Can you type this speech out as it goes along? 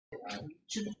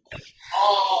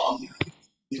Oh!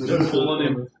 Don't fall on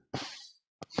him.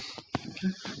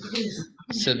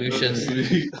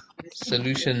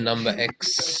 Solution number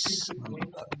X.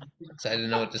 So I don't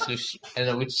know what the solution. I don't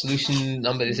know which solution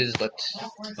number this is, but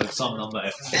Like some number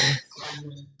X.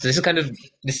 so this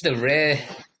is the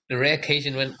rare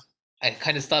occasion when I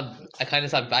kind of start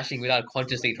bashing without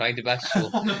consciously trying to bash. So.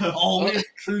 Oh, we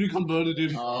truly converted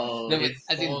him. Oh, No, but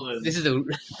I think this is the.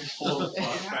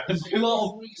 His pillar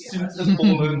of sins has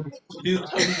fallen. He's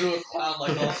turned into a clown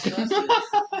like us.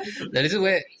 Now this is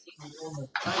where.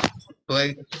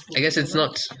 Well, I guess it's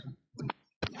not.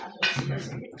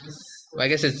 Well, I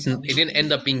guess it didn't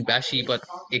end up being bashy, but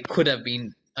it could have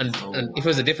been. And if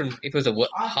it was a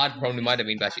hard problem, it might have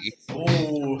been bashy.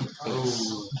 Oh.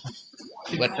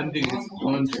 But Depending is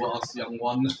common to us, young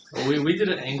one. Oh, we did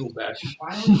an angle bash.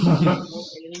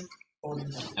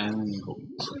 Angle.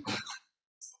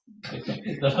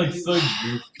 That looks so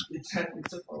goofy.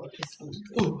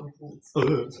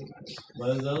 Why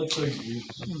does that look so goofy?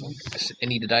 I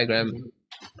need a diagram.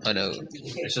 Oh no.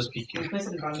 It's just PQ.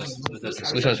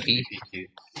 Which one's P? PQ.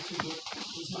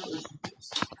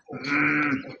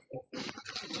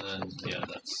 And yeah,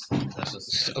 that's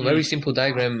just A very simple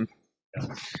diagram.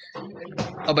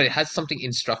 Oh, but it has something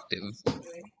instructive.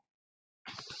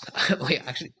 Wait,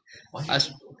 actually, I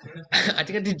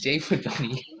think I did J for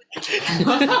Johnny.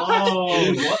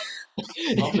 Oh,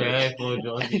 what? J for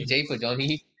Johnny. J for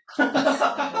Johnny.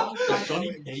 Does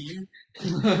Johnny pay you?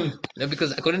 No,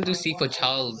 because I couldn't do C for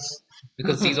Charles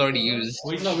because C's already used.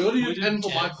 No, we already did M for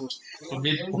Michael. For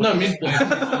midpoint. No, midpoint.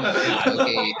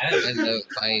 Okay, no,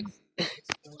 fine.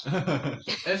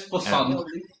 S for sun.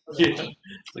 Yeah.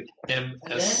 Like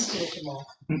MS.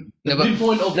 No, but,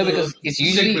 midpoint of because it's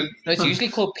usually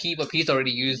segment. called P, but P is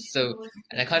already used, so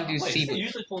and I can't do Wait, C. is it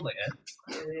usually called like M?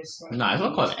 Nah, it's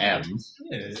not called M.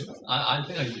 Yeah, I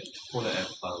think I call it M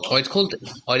quite a lot. Or it's called.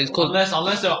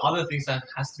 Unless there are other things that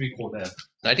has to be called M.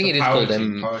 I think it is called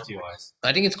M. Priority wise.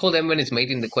 I think it's called M when it's made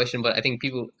in the question, but I think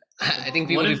people What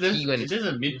do if P when. if there's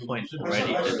a midpoint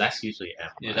already? Then that's usually M.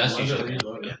 Yeah, that's usually M.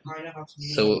 Yeah.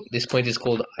 So this point is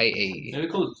called IA. Maybe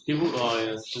called people. Oh yeah,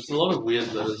 there's a lot of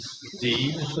weird letters.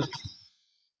 D.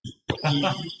 E.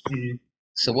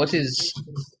 So what is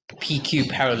PQ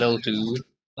parallel to?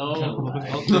 Oh.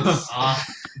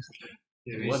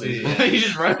 What is it? He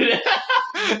just wrote it.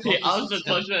 He asked the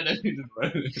question and then he just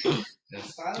wrote it.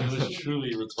 Yes. It was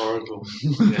truly rhetorical.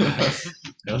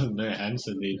 There was no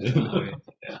answer needed.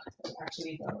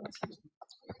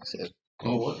 So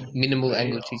Oh, what? minimal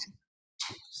angle chasing.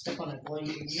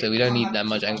 So we don't need that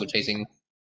much angle chasing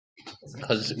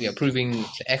because we are proving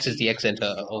X is the X center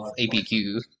of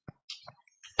APQ.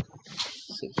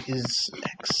 So is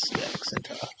X the X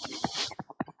center?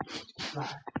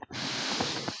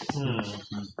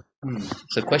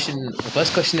 So the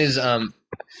first question is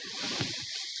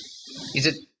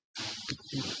it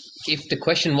if the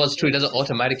question was true, does it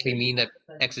automatically mean that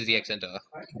X is the X center?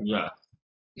 Yeah.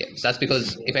 Yeah, so that's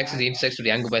because if X is the intersection of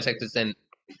the angle bisectors, then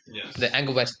Yes. the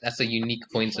angle that's a unique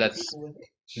point, so that's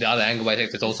the other angle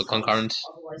bisector is also concurrent.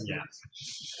 Yeah.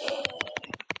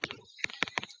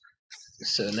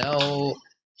 So now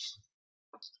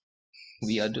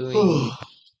we are doing.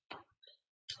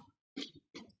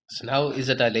 So now is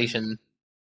a dilation.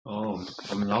 Oh,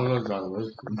 I'm not gonna try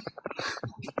this.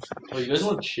 Oh, you guys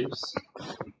want chips?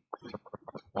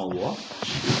 Oh, what?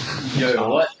 Yo,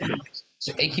 what?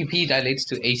 So AQP dilates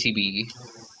to ACB.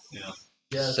 Yeah.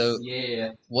 Yes, So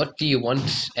yeah. what do you want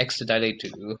X to dilate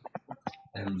to?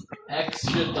 X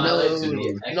should No, dilate to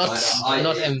me.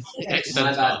 not M. X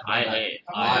My bad. IA.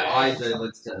 I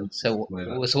dilate to M. So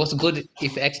what's good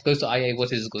if X goes to IA?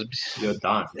 What is good? You're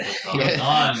done.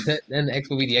 Yeah. Then X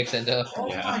will be the X center.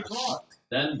 Yeah.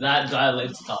 Then that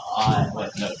dilates to I. Wait,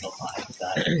 no, not I.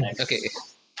 That X. Okay.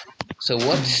 So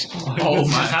what? Oh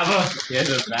my. He has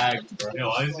a bag, bro. Yo,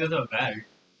 why is he in a bag?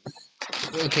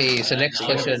 Okay. So next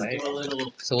question. Do a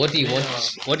little So what do you want?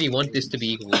 What do you want this to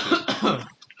be equal to?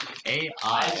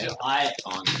 AI I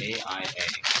on AIA.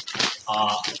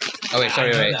 Oh wait, sorry,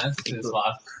 I know wait. the answer to this,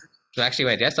 but No, actually,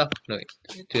 wait. Did I stop? No, wait.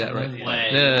 Do that right.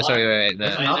 Wait, No, sorry, wait. No.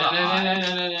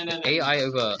 no. AI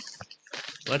over.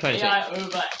 What am I trying to say? AI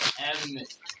over M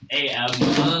AM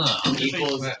no.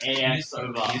 equals AX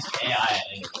over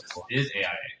AIA. It is AIA.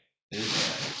 It is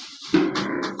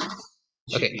AIA.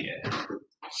 Okay.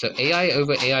 So AI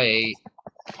over AIA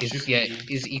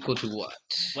is equal to what?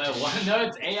 Wait, what? No,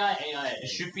 it's AI AIA. It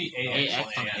should be AX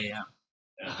AX on on AM. AM.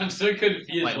 I'm so confused.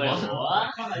 Wait, Wait, what?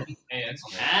 what? AX on AM.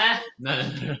 Ah? No.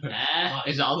 Ah?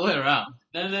 It's the other way around.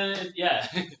 No, yeah.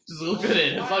 Just look at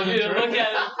it. Fucking look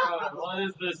at it, bro. What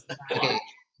is this? Okay.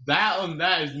 that on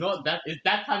that is not that. Is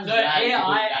that times No, that AI equals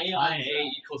that A times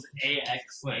equals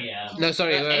AX AM. No,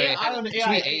 sorry, that? wait. AI on Should be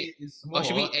AI A. is small. Oh,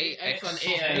 should be AX on AX.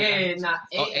 AI. Nah.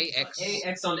 Oh, AX.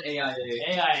 AX on AIA.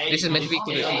 AIA. This is meant to be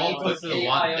equal to AI equals to the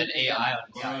one, then AI on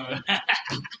AI.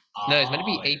 No, it's meant to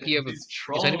be AP over. He's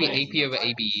It's meant to be trolling. AP over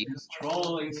ABE. He's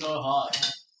trolling so hard.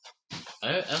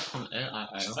 AX on AI.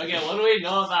 Okay, what do we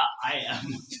know about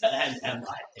IM and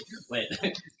MI? Wait,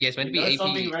 Yeah, it's meant to we know be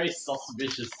something AP. very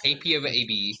suspicious. AP over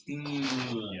ABE.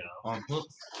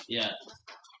 Yeah.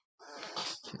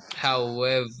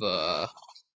 However,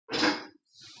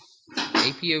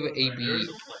 AP over AB.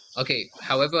 Okay.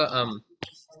 However,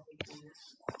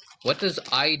 what does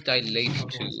I dilate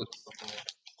to?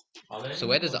 So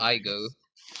where does I go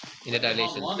in the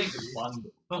dilation? Harmonic is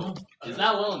fun. Is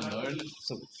that well known?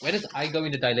 So where does I go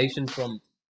in the dilation from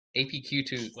APQ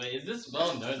to? Wait, is this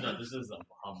well known that this is a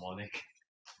harmonic?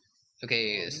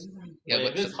 Okay. Yeah. Wait,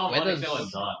 What, if it's so where harmonic, does? then we're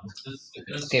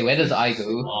done. Okay. Where does I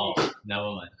go? Oh, never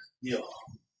mind.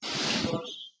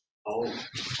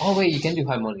 Oh wait, you can do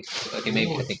harmonics. Okay,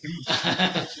 maybe I think.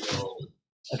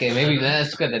 Okay, maybe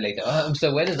let's look at that later.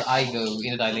 So where does I go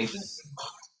in the dilation?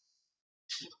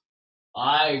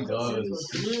 I goes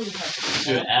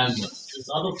to M. There's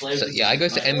other flavors. So yeah, I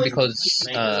goes to M because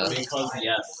because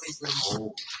yes.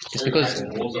 it's because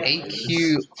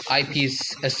AQ IP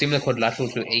is a similar quadrilateral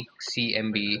to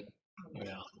ACMB.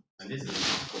 Yeah.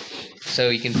 So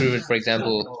you can prove it, for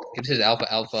example, if this is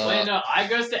alpha alpha. Wait, no, I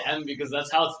goes to M because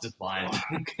that's how it's defined.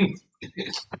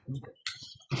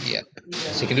 Yeah.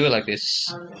 So you can do it like this.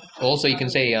 Also, you can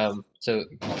say so you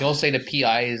can also say the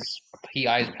PI is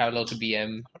parallel to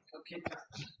BM.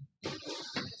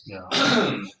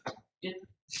 Yeah.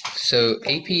 So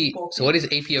AP. So what is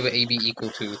AP over AB equal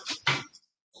to?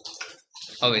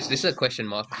 Oh, wait, so this is a question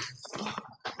mark.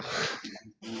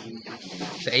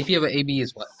 So AP over AB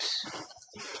is what?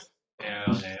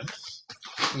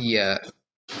 Yeah.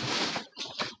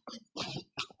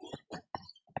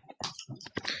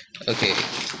 Okay.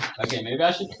 Okay, maybe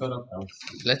I should put up else.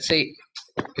 Let's say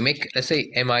let's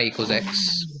say MI equals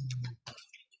X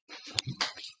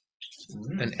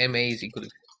and MA is equal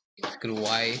to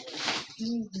Y.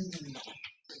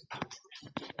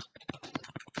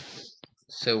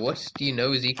 So what do you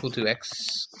know is equal to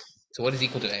X? So what is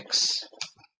equal to X?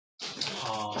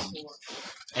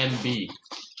 MB.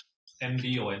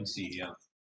 MB or MC, yeah.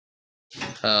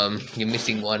 You're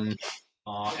missing one.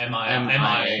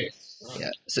 MIA. Yeah.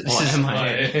 So this is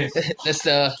MIA.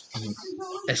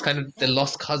 that's kind of the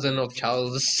lost cousin of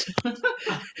Charles.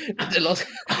 The lost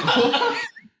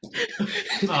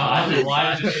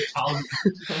Why is it Charles?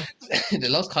 the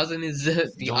lost cousin is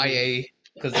the IA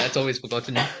because that's always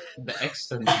forgotten. The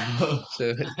extent.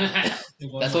 So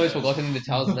that's always forgotten in the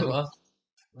Charles lemma.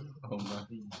 Oh my.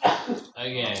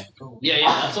 Okay.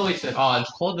 Yeah, that's what we said. Oh,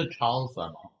 it's called the Charles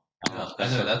lemma. I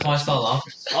know, that's why I started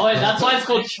laughing. Oh wait, that's why it's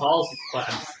called Charles. But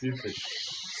I'm stupid.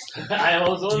 I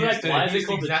was always like, why is it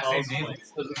called the Charles?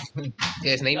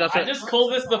 Yeah, it's named I after. just call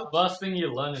this the first thing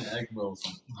you learn in egg rolls.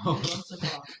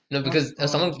 No, because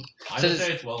someone I says just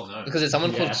say it's well known. because there's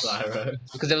someone called Yes, I wrote.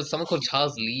 because there was someone called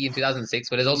Charles Lee in 2006,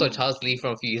 but there's also a Charles Lee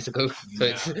from a few years ago. So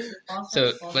it's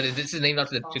this is named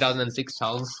after the 2006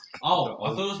 Charles. Oh, I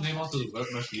thought it was named after the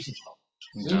most recent child.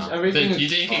 No. Everything So is you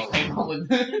think he came up with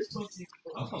this?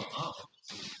 Oh.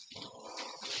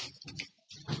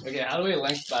 Okay, how do we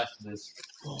link back to this?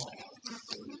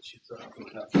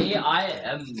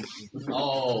 AIM.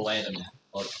 Oh, wait a minute.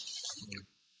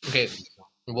 Okay,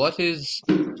 what is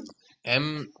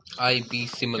MIB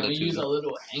similar Can we use a to?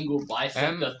 little angle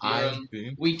bisector theorem?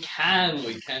 We can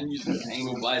use the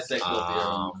angle bisector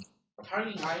theorem.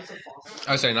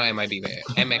 Oh, sorry, not MIB, but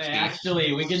Wait, MXB.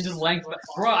 actually, we can just length.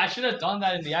 Bro, I should have done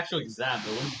that in the actual exam. It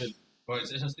wouldn't have been. Well, it's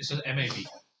just MAB.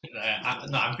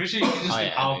 No, I'm pretty sure you can just do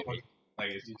power point. Like,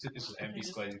 it's just MB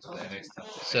squared equals MX times.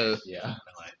 So Yeah.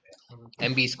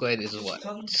 MB squared is what?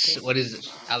 What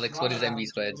is Alex? What is MB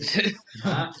squared?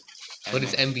 What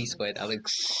is MB squared,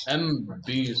 Alex?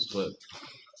 MB split.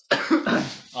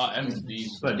 MB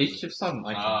split. But these chips sound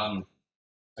like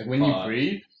when you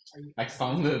breathe, like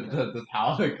some of the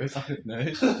power that goes out his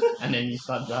nose, and then you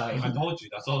start dying. I told you,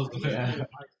 that's all I was doing. Yeah.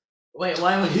 Wait,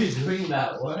 why were you doing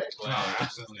that? What? Wow,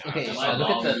 accidentally. Okay, Am I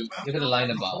look at the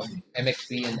line above.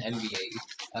 MXB and MBA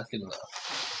are similar.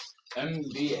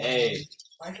 MBA.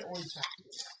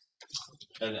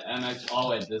 And MX. Oh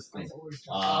wait, this thing.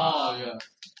 yeah.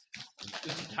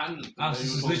 It's a tangent. This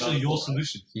is literally your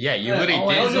solution. Yeah, you already Oh,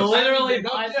 it did. was literally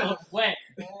my fault. Wait.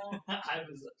 I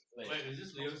was. Wait. is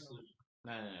this Leo's solution?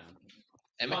 No.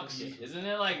 MX Isn't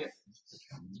it like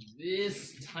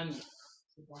this times?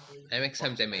 MX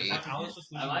times MA.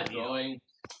 Am I drawing?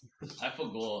 I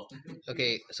forgot.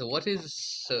 Okay, so what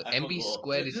is I MB forgot.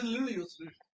 squared This is is literally your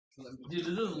solution. Dude,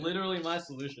 this is literally my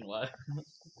solution. Why?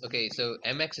 okay. So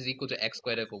mx is equal to x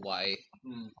squared over y.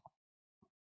 Hmm.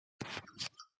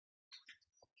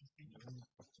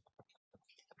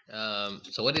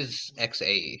 So what is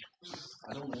xa?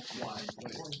 I don't know why.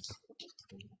 Wait.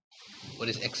 What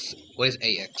is x? What is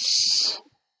ax?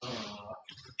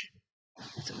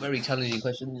 It's a very challenging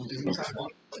question.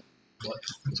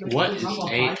 What is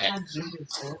AX?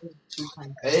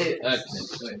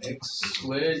 X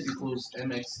squared equals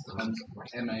mx times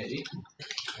ma.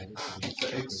 So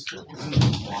x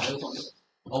isn't y or something.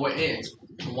 Oh wait, ax.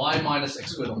 Y minus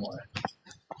x squared on y.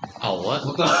 Oh, what?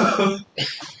 What the?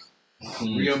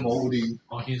 We are molding.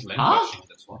 Oh, he's lame Huh? question,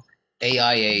 that's why.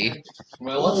 AIA.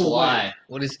 Well, what's Oh, Y?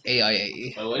 What is AIA?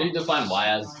 Wait, what do you define Y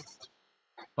as?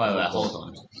 Wait, hold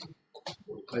on.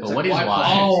 But What is Y?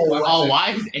 Oh,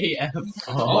 Y is AF.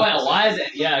 Oh, wait, Y is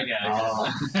it? Yeah, okay.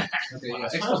 Okay, yeah.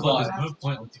 X plus But y. there's no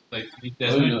point, like,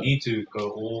 there's no need to go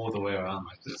all the way around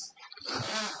like this.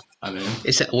 I mean,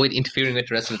 It's avoid interfering with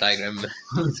the rest of the diagram.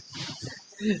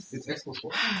 It's x plus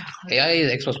y. AIA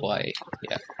is x plus y.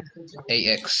 Yeah.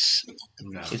 AX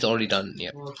No. is already done.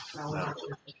 Yeah.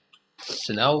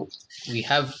 So now we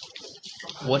have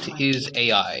what is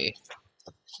AI?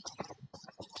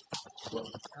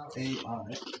 AI.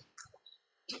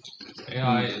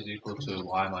 AI is equal to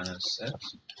y minus x.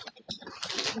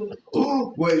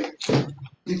 Oh, wait.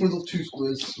 Difference of two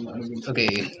squares. No, I don't mean to.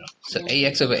 Okay. So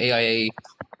AX over AIA.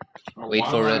 Wait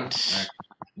for it.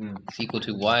 Mm. It's equal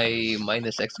to y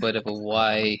minus x squared over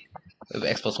y over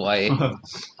x plus y.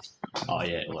 Oh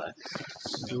yeah, it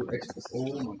works. Do x plus.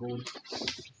 Oh my god.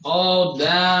 Oh,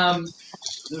 damn.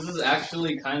 This is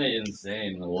actually kind of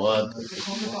insane. What?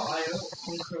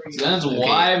 So that's Okay.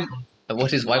 Y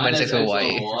What is y minus x over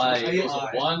y? Y equals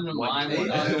 1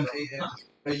 minus...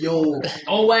 Hey, yo.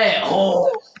 Oh, wait. Oh.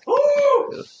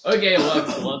 Okay, it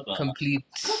works. What the? Complete.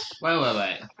 Wait. Bro,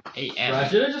 I AF.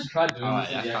 should have just tried doing Alright,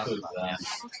 this in the yeah, actual yeah.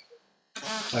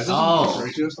 exam. Oh.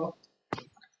 Ratio stuff.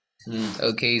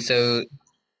 Okay, so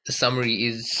the summary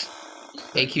is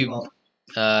a cube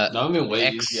No, I mean,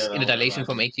 wait, x in the dilation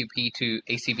from AQP to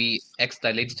ACB, x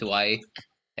dilates to I,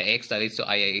 x dilates to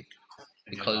IA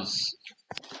because.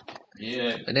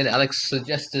 Yeah. And then Alex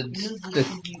suggested the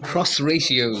cross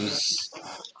ratios,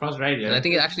 Cross radio. and I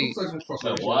think it actually.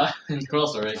 Wait, what?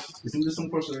 Cross right? Isn't this some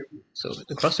cross ratio? So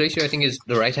the cross ratio I think is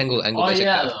the right angle Oh, bisector.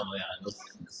 yeah. Oh, yeah.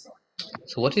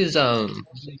 So what is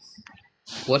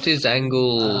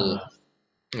angle?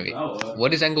 Wait,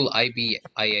 what is angle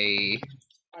IBIA?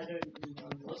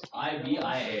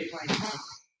 IBIA.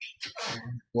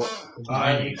 What?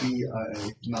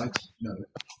 IBIA. No.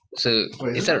 So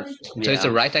Wait, it's a so it's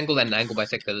a right angle and angle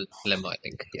bisector lemma, I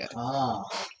think. Yeah. Ah.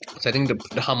 So I think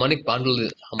the harmonic bundle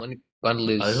is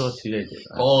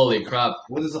Holy crap.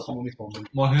 What is a harmonic bundle?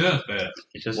 Well, yeah, fair.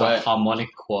 It's just What? a harmonic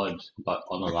quad, but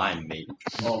on a line, maybe.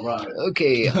 Oh, right.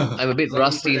 okay. I'm a bit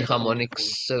rusty in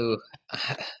harmonics, so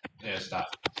Yeah, it's that.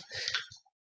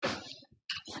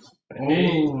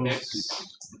 Oh.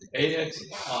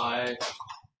 AXI.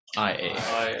 IA.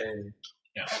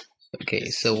 okay.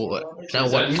 So now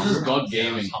So what? this is God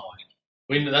gaming.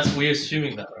 Wait, that's we're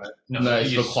assuming that, right? No,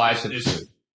 it's required to.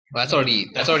 Well, that's already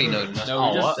known. No,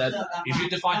 we just what? said. If you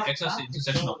define x as the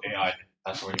intersection of AI, then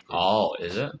that's already proven. Oh,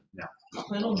 is it?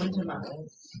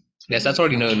 Yes, that's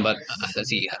already known. But let's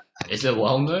see. Is it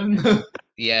well known?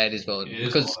 Yeah, it is well It is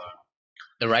because well known.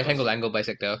 the right angle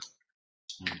bisector.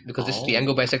 Because this is the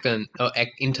angle bisector and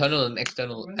internal and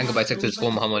external angle bisectors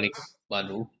form harmonic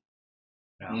bundle.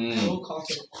 Or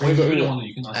if you really want to,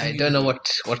 you can I don't know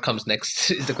what comes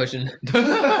next is the question.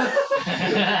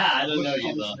 I don't know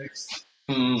either.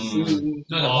 No,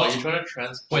 Oh, you're trying to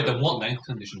transport. wait, then what length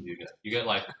condition do you get? You get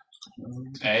like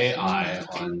AI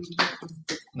on.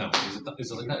 No,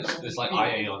 is it like that? It's like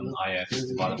IA on IX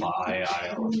divided by II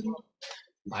on II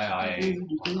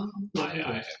on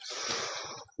IIX.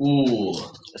 Ooh.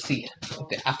 Let's see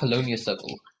the Apollonius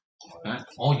circle.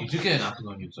 Oh, you do get an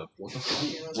Apollonian circle. What the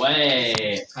fuck?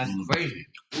 Wait. That's crazy.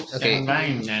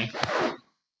 Okay.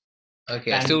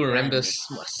 Okay, I still remember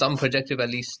some projective at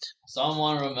least.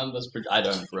 Someone remembers. I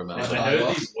don't remember. I know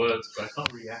these words, but I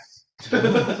can't react.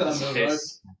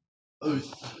 Piss.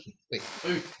 Wait,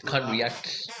 can't react.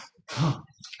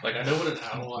 Like I know what an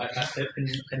I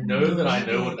know that I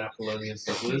know what an Apollonian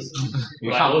circle is,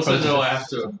 but I can't also process know I have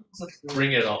to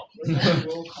bring it up.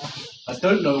 I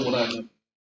don't know what I know.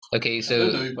 Okay,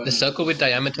 so the circle with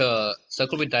diameter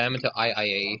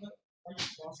IIA.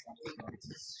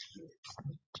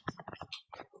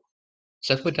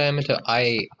 Circle with diameter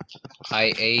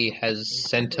IA has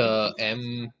center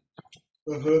M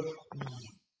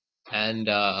And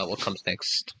what comes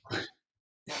next?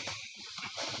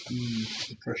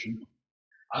 Depression.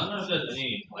 I don't know if there's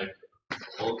any like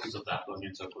qualities of that going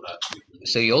into for that.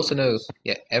 So you also know,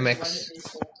 yeah,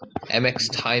 mx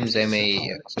times ma.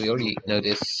 Yeah, so we already know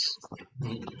this.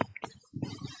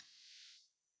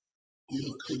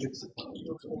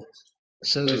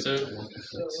 So Wait, so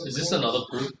is this another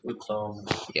proof with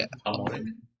Yeah. harmonic?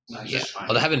 yeah,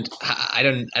 well, I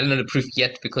don't know the proof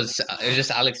yet because it was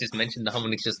just Alex just mentioned the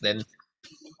harmonics just then.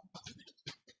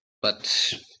 But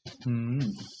so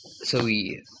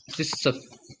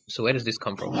so where does this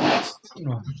come from?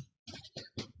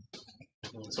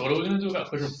 So what are we gonna do about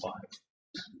question 5?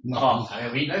 Oh, I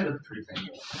mean, we know the proof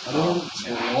anyway. I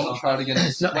don't want to try it again.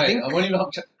 No, I think- I won't even have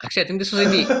to. Actually, I think this was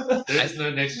in the. There is no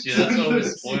next year. That's what we're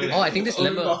spoiling. Oh, I think this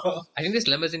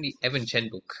lemma's in the Evan Chen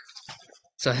book.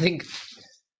 So I think,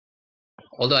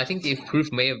 although I think the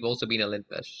proof may have also been a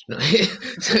Lindbash. No.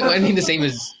 So it might mean the same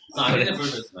as. No, I think the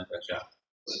proof is my first yeah.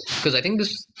 Because I think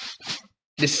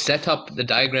this set up the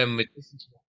diagram with.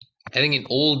 I think in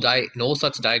all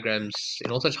such diagrams,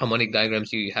 in all such harmonic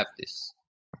diagrams, you have this.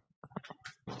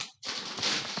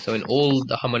 So in all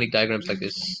the harmonic diagrams like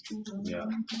this, Yeah.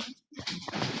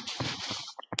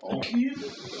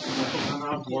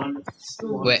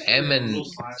 where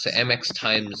mx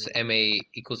times ma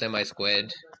equals mi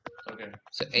squared. Okay.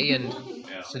 So a and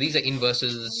Yeah. so these are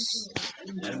inverses.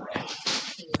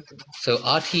 So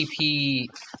RTP.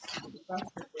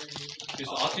 Okay,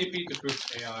 so RTP to prove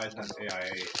AI times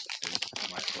AIA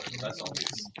is my choice. That's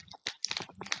obvious.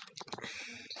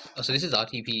 Oh, so this is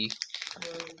RTP.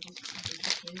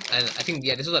 And I think,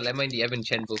 yeah, this was a lemma in the Evan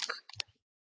Chen book.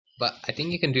 But I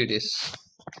think you can do this.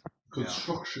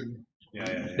 Construction. Yeah,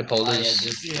 yeah, yeah. The polars.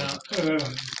 Yeah.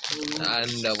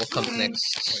 And what comes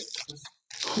next?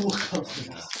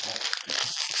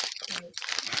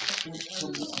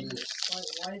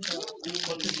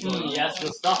 Yes,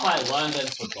 the stuff I learned and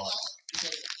forgot.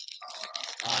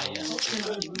 Ah, yes.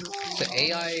 So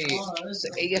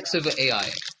AX over AI.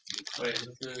 Wait,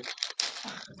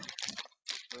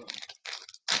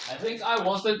 I think I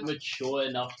wasn't mature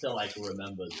enough to like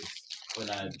remember this when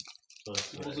I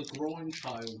first I read was a it. growing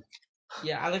child.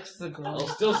 Yeah, Alex the I girl.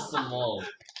 was still small.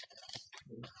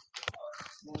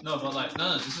 No, but like,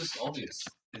 no, this is obvious,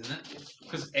 isn't it?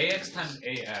 Because AX times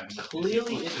AM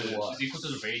Clearly it was. is equal to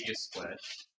the radius squared.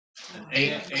 And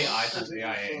AI times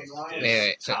AIA is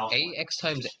Wait. So alpha. AX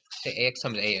times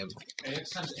AM. AX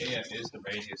times AM is the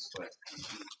radius squared.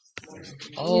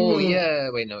 Oh yeah.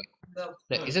 Wait, no. The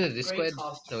No, isn't it this great squared?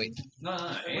 task. No, wait. No,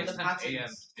 AX the times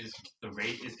patterns. AM is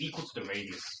is equal to the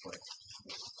radius squared.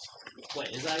 Wait,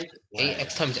 is that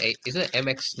AX times A. Isn't it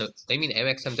MX? No, I mean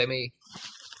MX times MA.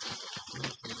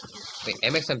 Wait,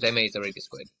 MX times MA is the radius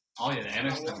squared. Oh yeah, the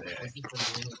MX times AA.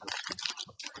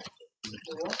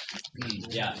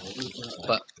 Yeah.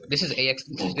 But this is AX.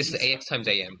 This is AX times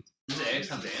AM. Is it AX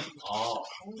times AM? Oh.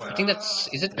 I think that's.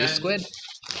 Is it this squared?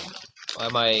 Or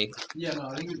am I? Yeah, no,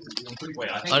 I think it's. I'm pretty.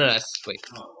 Wait, I think. Oh no, that's wait.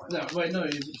 No, wait, no.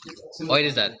 Oh, it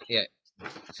is that. Yeah.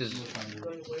 This is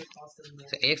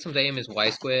so AX times AM is Y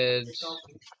squared.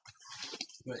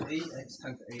 But AX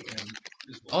times AM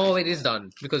is. Oh, it is done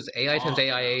because AI times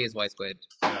AIA is Y squared.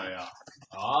 Yeah.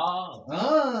 Oh,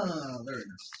 Very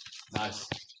nice.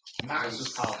 nice. This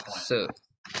is PowerPoint. So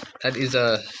that is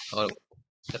a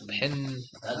pen.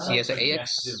 That's Yeah, so a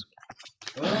AX.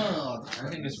 Oh, I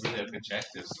don't think it's really a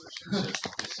projective solution.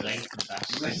 It's length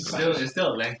comparison. It's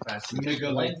still a length comparison. mega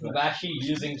Length of actually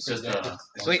using It's just projective.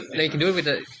 Wait, no, you can do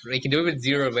it with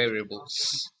zero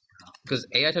variables because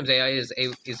AI times AI is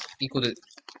equal to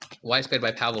Y squared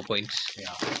by power point.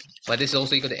 Yeah. But this is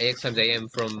also equal to AX times AM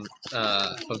from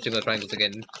similar triangles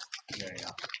again. Yeah.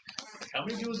 How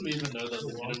many people do we even know that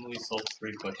legitimately solve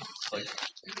 3 questions? Like,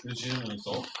 Legitimately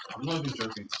solved. I'm not even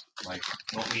joking. Like,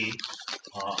 not me.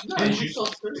 no, Did you you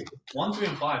solve 3. 1, 3,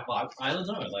 and 5, but I don't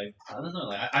know. Like, I don't know.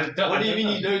 Like, I don't. What I do you don't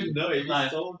mean know. you don't know? If you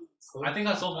Like, solved. I think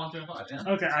I solved 1, 3, and 5.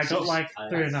 Yeah. Okay, I got like I-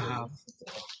 3.5.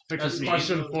 Because me.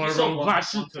 question 4 You solved wrong one,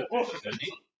 question 1, 2, 4. didn't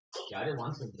you? Yeah, I didn't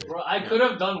want to. Bro, I could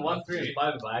have done 1, 3, and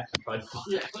 5 if I actually tried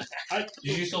 5.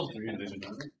 Did you solve 3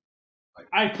 legitimately?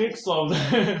 I think so.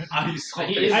 I solved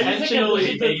He it. I just think intentionally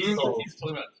it's- made He's solve.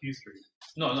 talking about Q3.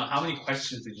 No. How many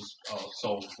questions did you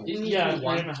solve? Didn't you Yeah, do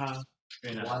 1, 3.5. 3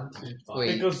 and a half. 1, 2, 5?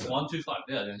 Wait. Because 1, 2, 5.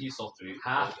 Yeah, then he solved 3.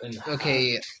 Half and half.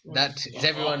 Okay, that is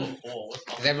everyone.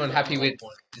 Is everyone happy with?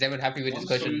 Is everyone happy with this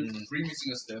question? 3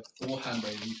 missing a step, 4 hand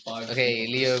raising, 5. Okay,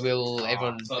 Leo will.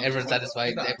 Everyone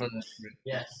satisfied.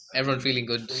 Yes. Everyone feeling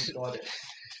good. We got it.